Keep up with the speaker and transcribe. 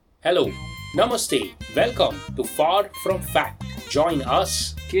Hello, Namaste, welcome to Far From Fact. Join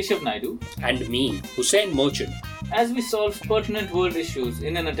us Keshav Naidu, and me, Hussein Merchant. as we solve pertinent world issues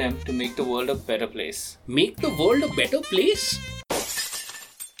in an attempt to make the world a better place. Make the world a better place?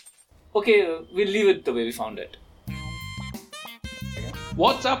 Okay, we'll leave it the way we found it.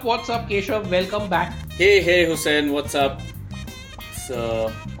 What's up, Keshav? Welcome back. Hey, Hussein, what's up? It's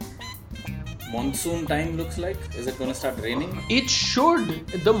monsoon time looks like. Is it gonna start raining? It should.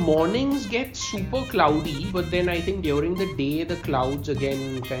 The mornings get super cloudy, but then I think during the day the clouds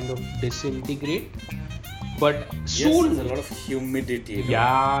again kind of disintegrate. But soon. Yes, there's a lot of humidity.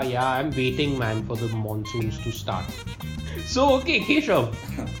 Yeah, I'm waiting, man, for the monsoons to start. So, okay, Keshav,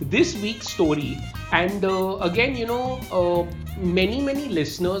 this week's story, and again, many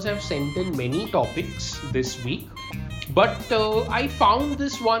listeners have sent in many topics this week, but I found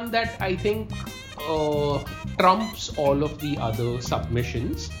this one that I think trumps all of the other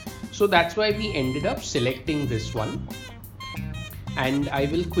submissions. So that's why we ended up selecting this one, and I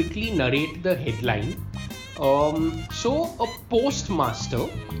will quickly narrate the headline. So a postmaster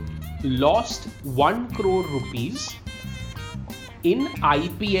lost 1 crore rupees in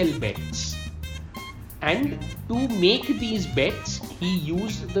IPL bets, and to make these bets he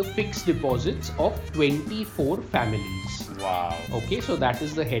used the fixed deposits of 24 families. Wow. Okay, so that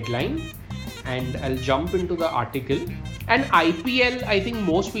is the headline, and I'll jump into the article. And IPL, I think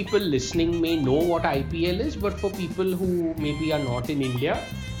most people listening may know what IPL is, but for people who maybe are not in India,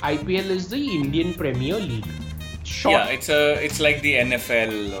 IPL is the Indian Premier League. Short. Yeah, it's like the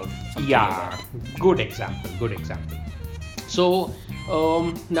NFL or something Yeah, like that. good example. So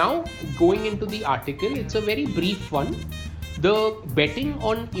now going into the article, it's a very brief one. The betting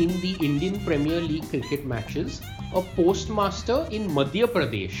on in the Indian Premier League cricket matches, a postmaster in Madhya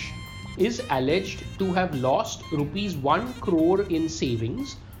Pradesh is alleged to have lost rupees 1 crore in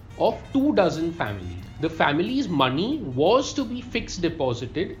savings of 24 families. The family's money was to be fixed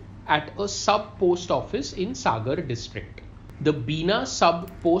deposited at a sub post office in Sagar district. The Bina sub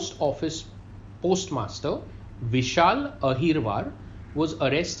post office postmaster Vishal Ahirwar was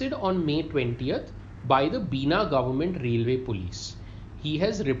arrested on May 20th by the Bina Government Railway Police. He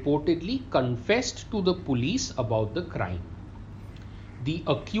has reportedly confessed to the police about the crime. The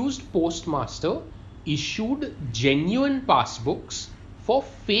accused postmaster issued genuine passbooks for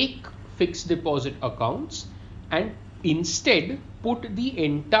fake fixed deposit accounts and instead put the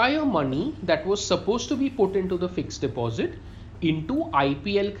entire money that was supposed to be put into the fixed deposit into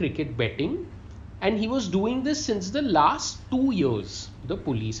IPL cricket betting, and he was doing this since the last 2 years, the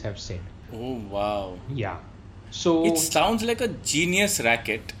police have said. Oh wow. Yeah. So It sounds like a genius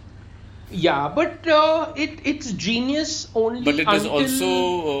racket, yeah, but it's genius only but it is until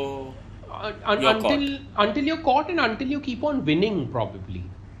also you're until you're caught and until you keep on winning, probably.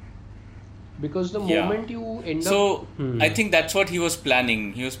 Because the moment you end So up I think that's what he was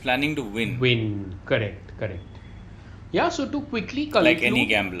planning. He was planning to win. Correct. Yeah, so to quickly conclude, Like any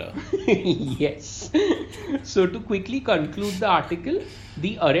gambler. yes. So to quickly conclude the article,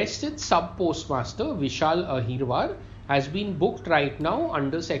 the arrested sub postmaster Vishal Ahirwar has been booked right now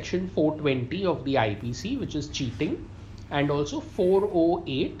under section 420 of the IPC, which is cheating, and also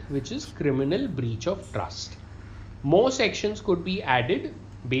 408, which is criminal breach of trust. More sections could be added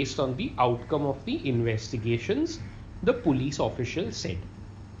based on the outcome of the investigations, the police official said.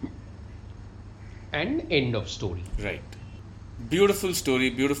 And end of story. Right. Beautiful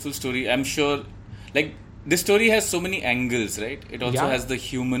story. I'm sure, like, this story has so many angles, right? It also has the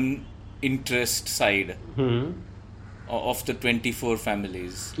human interest side of the 24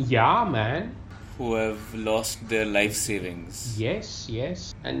 families Yeah, man. who have lost their life savings.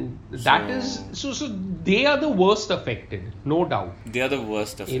 Yes. And that is so they are the worst affected, no doubt, They are the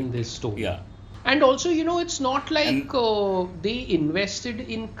worst of in it. this story. Yeah. And also, it's not like they invested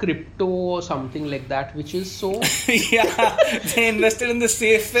in crypto or something like that, which is so Yeah, they invested in the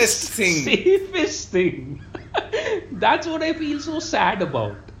safest thing. safest thing. That's what I feel so sad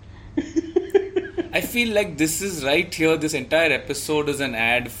about. I feel like this is right here. This entire episode is an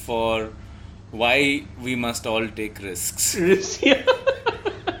ad for why we must all take risks. Yeah.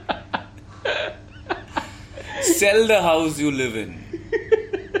 Sell the house you live in.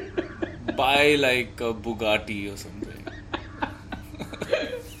 Buy like a Bugatti or something.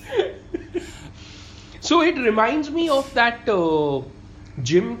 So it reminds me of that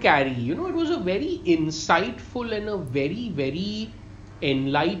Jim Carrey. It was a very insightful and a very, very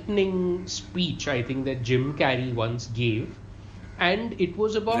enlightening speech, I think, that Jim Carrey once gave. And it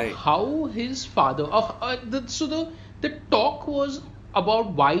was about how his father... the talk was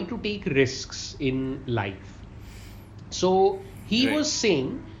about why to take risks in life. So he was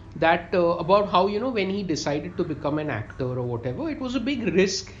saying that about how, when he decided to become an actor or whatever, it was a big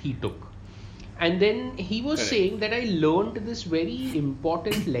risk he took. And then he was saying that I learned this very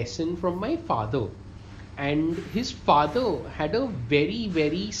important lesson from my father. And his father had a very,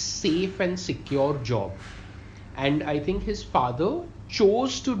 very safe and secure job. And I think his father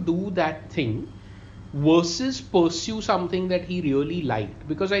chose to do that thing versus pursue something that he really liked.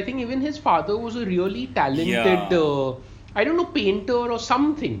 Because I think even his father was a really talented, I don't know, painter or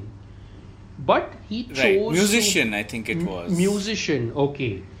something. But he chose... Musician, I think it was. Musician,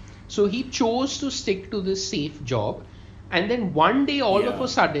 okay. So he chose to stick to this safe job. And then one day, all of a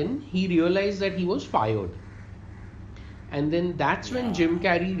sudden, he realized that he was fired. And then that's when Jim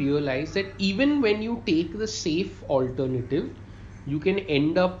Carrey realized that even when you take the safe alternative, you can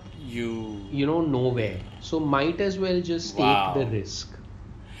end up, nowhere. So might as well just take the risk.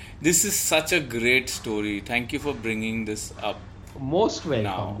 This is such a great story. Thank you for bringing this up. Most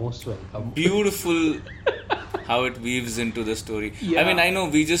welcome. Most welcome. Beautiful how it weaves into the story. Yeah. I mean, I know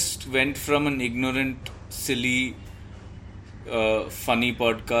we just went from an ignorant, silly, funny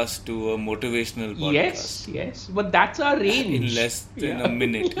podcast to a motivational podcast. Yes. But that's our range. In less than a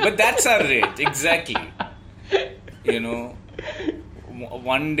minute. But that's our range. Exactly.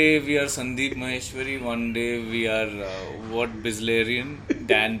 One day we are Sandeep Maheshwari, one day we are Bilzerian?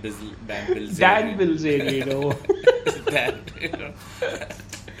 Dan Bilzerian. Dan Bilzerian,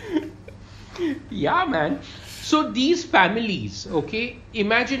 Yeah, man. So these families, okay,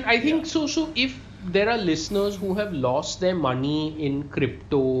 imagine, I think so if there are listeners who have lost their money in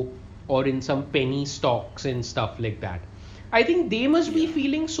crypto or in some penny stocks and stuff like that, I think they must be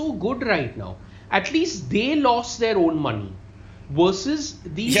feeling so good right now. At least they lost their own money versus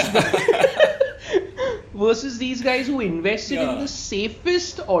these versus these guys who invested in the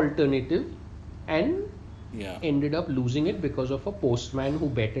safest alternative and ended up losing it because of a postman who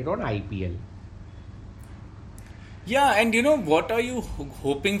betted on IPL. Yeah, and what are you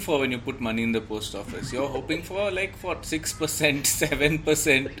hoping for when you put money in the post office? You're hoping for 6%,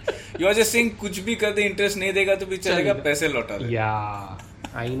 7%. You're just saying कुछ भी कर दे interest नहीं देगा तो भी चलेगा पैसे लौटा ले. Yeah,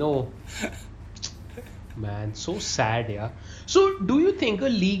 I know. Man, so sad, So, do you think a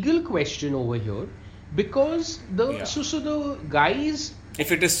legal question over here? Because so the guys...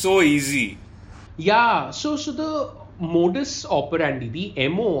 If it is so easy. Yeah, so the modus operandi, the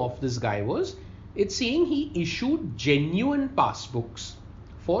MO of this guy was, it's saying he issued genuine passbooks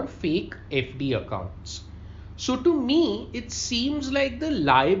for fake FD accounts. So to me, it seems like the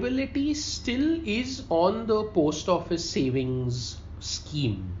liability still is on the post office savings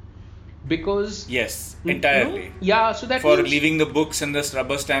scheme. Because yes, entirely. So that for means, leaving the books and the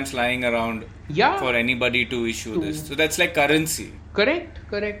rubber stamps lying around for anybody to issue this. So that's like currency. Correct.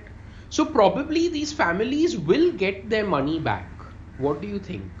 So probably these families will get their money back. What do you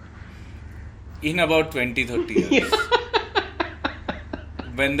think? In about 20-30 years.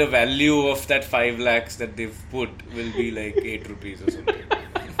 When the value of that 5 lakhs that they've put will be like 8 rupees or something.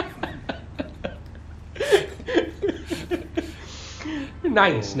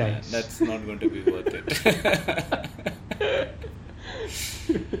 Nice. That's not going to be worth it.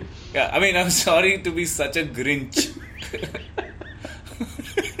 I mean, I'm sorry to be such a Grinch.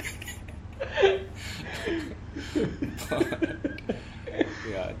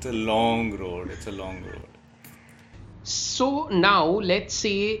 It's a long road. So now, let's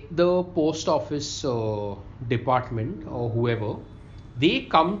say the post office department or whoever, they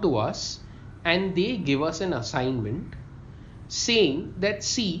come to us and they give us an assignment saying that,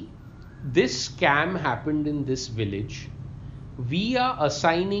 see, this scam happened in this village. We are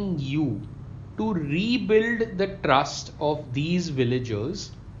assigning you to rebuild the trust of these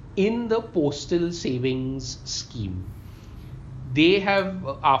villagers in the postal savings scheme. They have,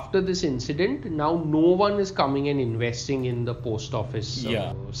 after this incident, now no one is coming and investing in the post office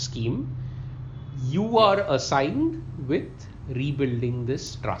scheme. You are assigned with rebuilding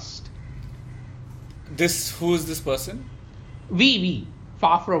this trust. Who is this person? We.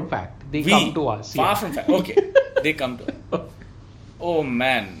 Far from fact. They come to us. Far from fact. Okay. They come to us. Oh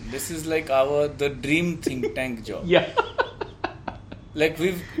man, this is like the dream think tank job. Yeah. I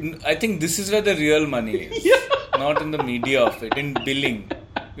think this is where the real money is. Not in the media of it, in billing.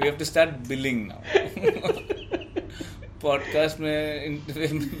 We have to start billing now. Podcast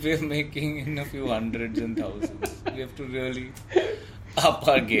we're making in a few hundreds and thousands. We have to really up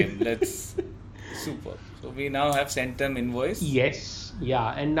our game. Super. So we now have sent them invoice. Yes.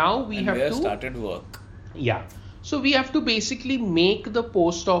 Yeah. And now we have started work. Yeah. So we have to basically make the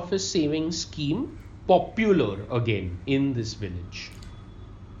post office savings scheme popular again in this village.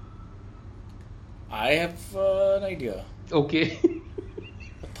 I have an idea. Okay.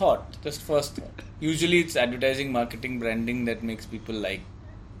 thought, just first thought. Usually it's advertising, marketing, branding that makes people like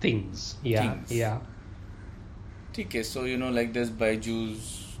things. Okay, so like there's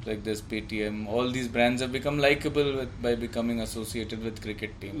Byju's, like there's Paytm, all these brands have become likable by becoming associated with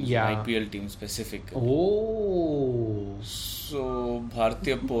cricket teams, IPL teams specifically. Oh. So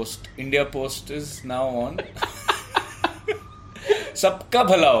Bharatiya Post, India Post is now on. Sabka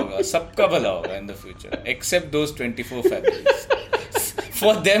bhala hoga in the future, except those 24 families.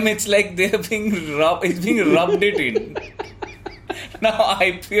 For them, it's like they're being rubbed it in. Now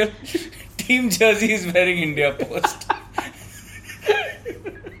IPL team jersey is wearing India Post.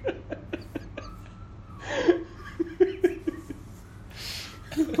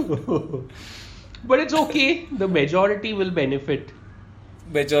 But it's okay. The majority will benefit.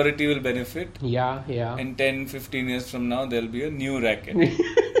 Yeah. In 10-15 years from now, there'll be a new racket.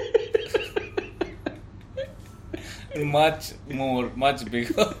 Much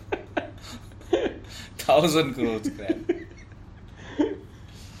bigger. 1,000 crores grand.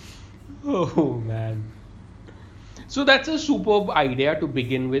 Oh man. So that's a superb idea to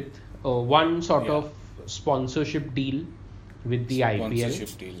begin with. One sort of sponsorship deal with the IPL.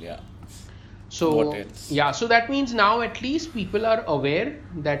 Sponsorship deal, yeah. So what else? Yeah, so that means now at least people are aware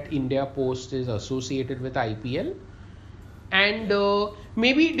that India Post is associated with IPL. And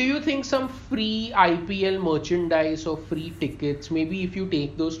maybe do you think some free IPL merchandise or free tickets, maybe if you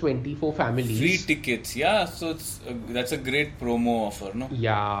take those 24 families. Free tickets, yeah. So that's a great promo offer, no?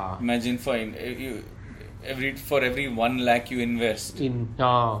 Yeah. Imagine for every 1 lakh you invest,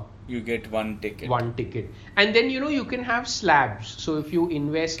 you get one ticket. And then you can have slabs. So if you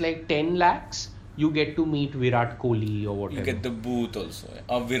invest like 10 lakhs, you get to meet Virat Kohli or whatever. You get the booth also.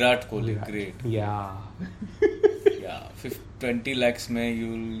 Virat Kohli, great. Yeah. Yeah, 20 lakhs I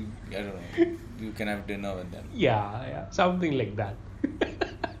don't know, you can have dinner with them. Yeah, something like that.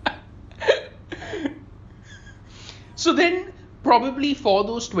 So then probably for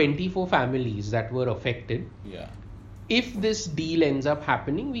those 24 families that were affected, if this deal ends up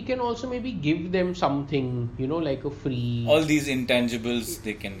happening, we can also maybe give them something, like a free... All these intangibles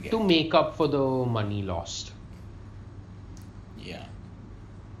they can get. To make up for the money lost. Yeah.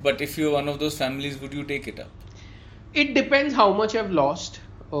 But if you're one of those families, would you take it up? It depends how much I've lost.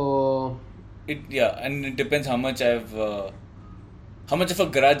 And it depends how much how much of a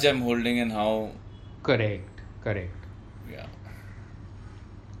grudge I'm holding and how... Correct. Yeah.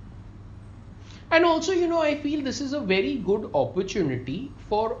 And also, I feel this is a very good opportunity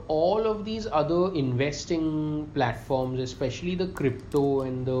for all of these other investing platforms, especially the crypto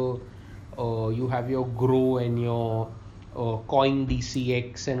and you have your Grow and your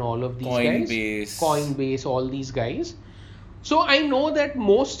CoinDCX and all of these guys. Coinbase, all these guys. So I know that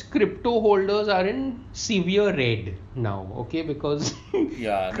most crypto holders are in severe red now, okay? Because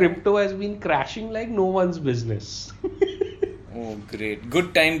crypto has been crashing like no one's business. Oh, great.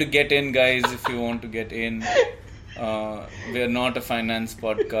 Good time to get in, guys, if you want to get in. We are not a finance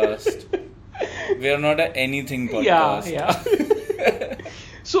podcast. We are not a anything podcast. Yeah.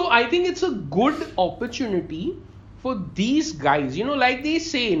 So I think it's a good opportunity for these guys. Like they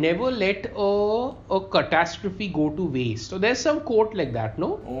say, never let a catastrophe go to waste. So there's some quote like that,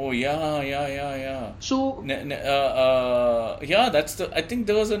 no? Oh, yeah. So... that's I think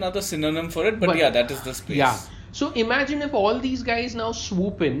there was another synonym for it, but that is the space. Yeah. So imagine if all these guys now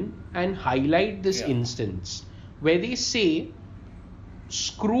swoop in and highlight this instance where they say,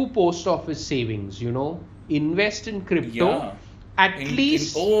 screw post office savings, invest in crypto. Yeah. At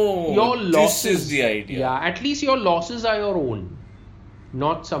least your losses. This is the idea. Yeah, at least your losses are your own,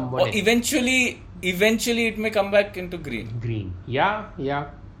 not someone else. Eventually it may come back into green. Yeah.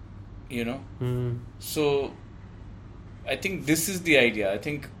 So I think this is the idea. I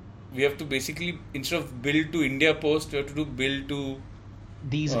think we have to basically, instead of bill to India Post, we have to do bill to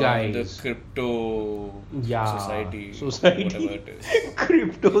these guys, the crypto society, whatever it is.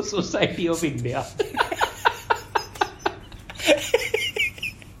 Crypto Society of India.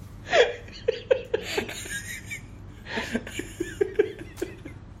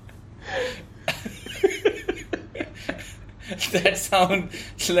 That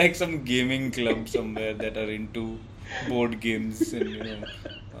sounds like some gaming club somewhere that are into board games and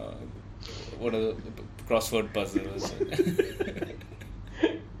what are the crossword puzzles.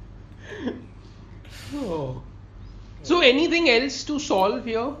 Oh. So anything else to solve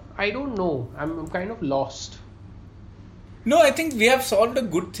here? I don't know. I'm kind of lost. No, I think we have solved a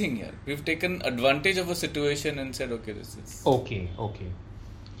good thing here. We've taken advantage of a situation and said, okay, this is... Okay.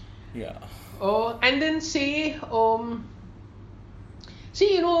 Yeah. And then say, a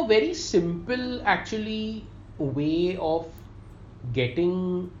very simple actually way of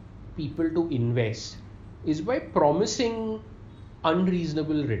getting people to invest is by promising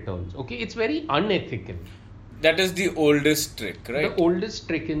unreasonable returns. Okay, it's very unethical. That is the oldest trick, right? The oldest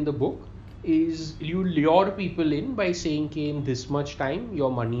trick in the book is you lure people in by saying, okay, in this much time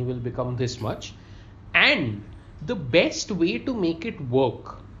your money will become this much, and the best way to make it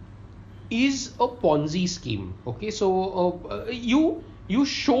work is a Ponzi scheme. Okay, so you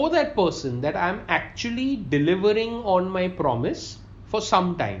show that person that I'm actually delivering on my promise for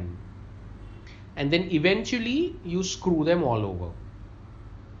some time, and then eventually you screw them all over.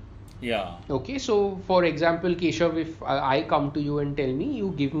 Yeah. Okay, so for example, Keshav, if I come to you and tell me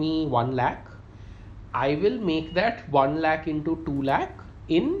you give me 1 lakh, I will make that 1 lakh into 2 lakh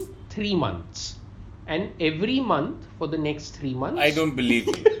in 3 months. And every month for the next 3 months. I don't believe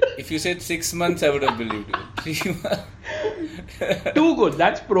you. If you said 6 months, I would have believed you. 3 months. Too good.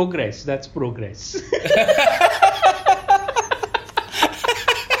 That's progress. That's progress.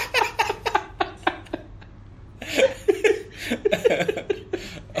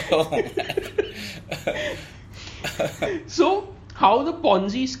 Oh, man. So how the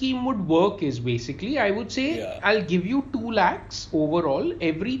Ponzi scheme would work is basically, I would say, I'll give you 2 lakhs overall.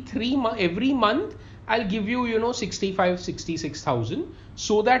 Every month I'll give you, 66,000,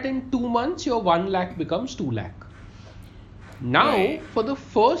 so that in 2 months your 1 lakh becomes 2 lakh. Now, for the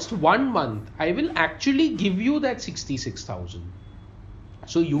first 1 month, I will actually give you that 66,000.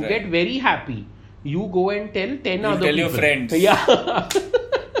 So you get very happy. You go and tell 10 other people. Tell your friends. Yeah.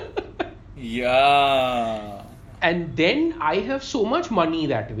 Yeah. And then I have so much money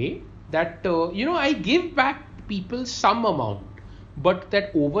that way that, I give back people some amount. But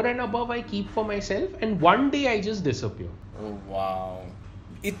that over and above I keep for myself, and one day I just disappear. Oh, wow.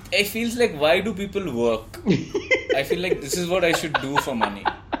 It feels like, why do people work? I feel like this is what I should do for money.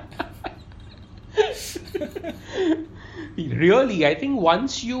 Really, I think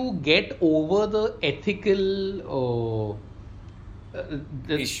once you get over the ethical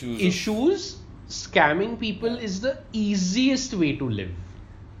issues, scamming people is the easiest way to live.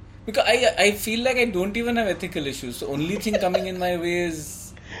 Because I feel like I don't even have ethical issues. The only thing coming in my way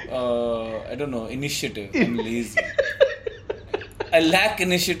is, I don't know, initiative. I'm lazy. I lack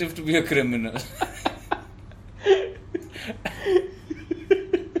initiative to be a criminal.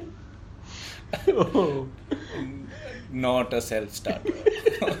 Oh. Not a self-starter.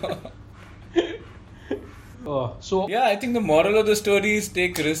 So yeah, I think the moral of the story is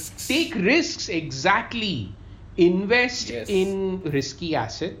take risks. Take risks, exactly. Invest in risky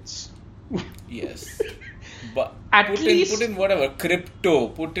assets. Yes. But put in whatever, crypto,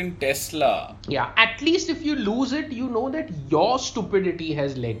 put in Tesla. Yeah, at least if you lose it, you know that your stupidity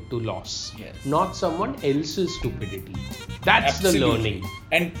has led to loss. Yes. Not someone else's stupidity. That's the learning.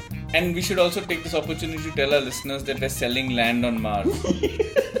 And we should also take this opportunity to tell our listeners that we're selling land on Mars.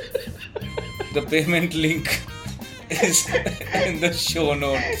 The payment link is in the show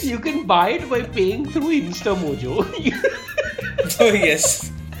notes. You can buy it by paying through InstaMojo. Oh, yes.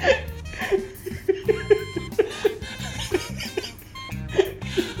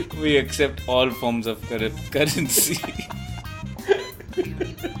 We accept all forms of currency.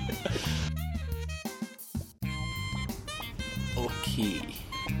 Okay.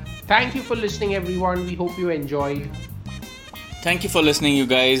 Thank you for listening, everyone. We hope you enjoyed. Thank you for listening, you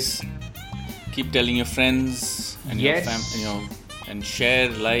guys. Keep telling your friends and your family, and share,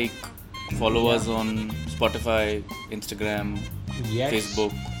 like, follow us on Spotify, Instagram,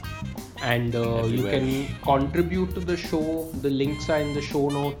 Facebook. And you can contribute to the show. The links are in the show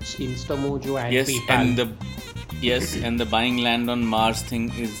notes, InstaMojo and PayPal. And the buying land on Mars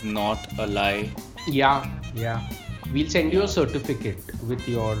thing is not a lie. Yeah. We'll send you a certificate with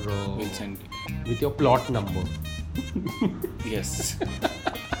your with your plot number. Yes.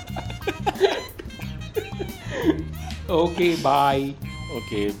 Okay, bye.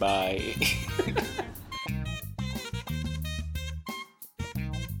 Okay, bye.